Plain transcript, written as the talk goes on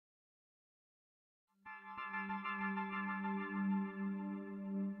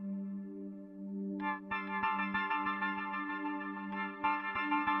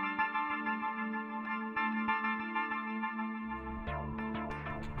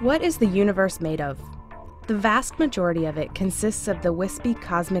What is the universe made of? The vast majority of it consists of the wispy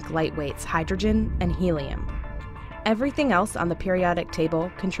cosmic lightweights hydrogen and helium. Everything else on the periodic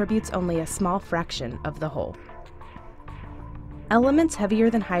table contributes only a small fraction of the whole. Elements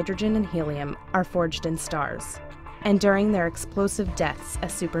heavier than hydrogen and helium are forged in stars, enduring their explosive deaths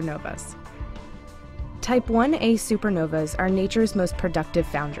as supernovas. Type 1a supernovas are nature's most productive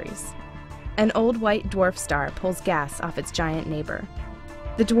foundries. An old white dwarf star pulls gas off its giant neighbor.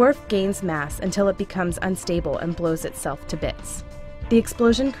 The dwarf gains mass until it becomes unstable and blows itself to bits. The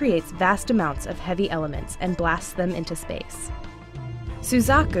explosion creates vast amounts of heavy elements and blasts them into space.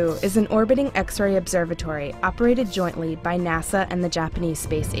 Suzaku is an orbiting X-ray observatory operated jointly by NASA and the Japanese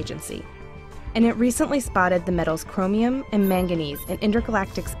Space Agency, and it recently spotted the metals chromium and manganese in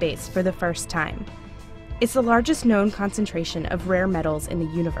intergalactic space for the first time. It's the largest known concentration of rare metals in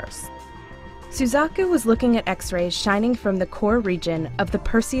the universe. Suzaku was looking at X-rays shining from the core region of the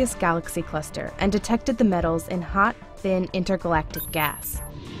Perseus galaxy cluster and detected the metals in hot, thin intergalactic gas.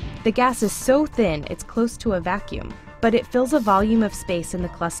 The gas is so thin it's close to a vacuum, but it fills a volume of space in the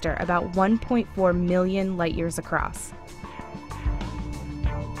cluster about 1.4 million light-years across.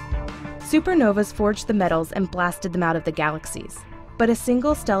 Supernovas forged the metals and blasted them out of the galaxies, but a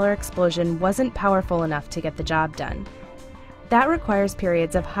single stellar explosion wasn't powerful enough to get the job done. That requires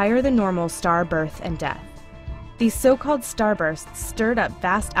periods of higher than normal star birth and death. These so-called starbursts stirred up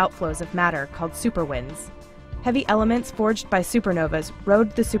vast outflows of matter called superwinds. Heavy elements forged by supernovas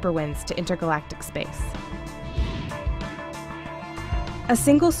rode the superwinds to intergalactic space. A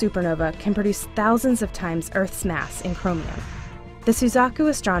single supernova can produce thousands of times Earth's mass in chromium. The Suzaku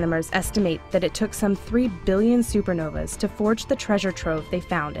astronomers estimate that it took some 3 billion supernovas to forge the treasure trove they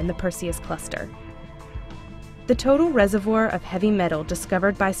found in the Perseus cluster. The total reservoir of heavy metal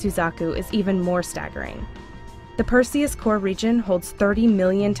discovered by Suzaku is even more staggering. The Perseus core region holds 30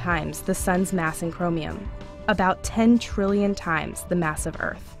 million times the Sun's mass in chromium, about 10 trillion times the mass of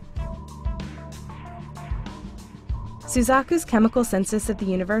Earth. Suzaku's chemical census of the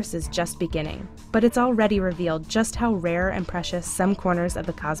universe is just beginning, but it's already revealed just how rare and precious some corners of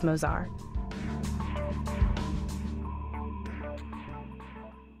the cosmos are.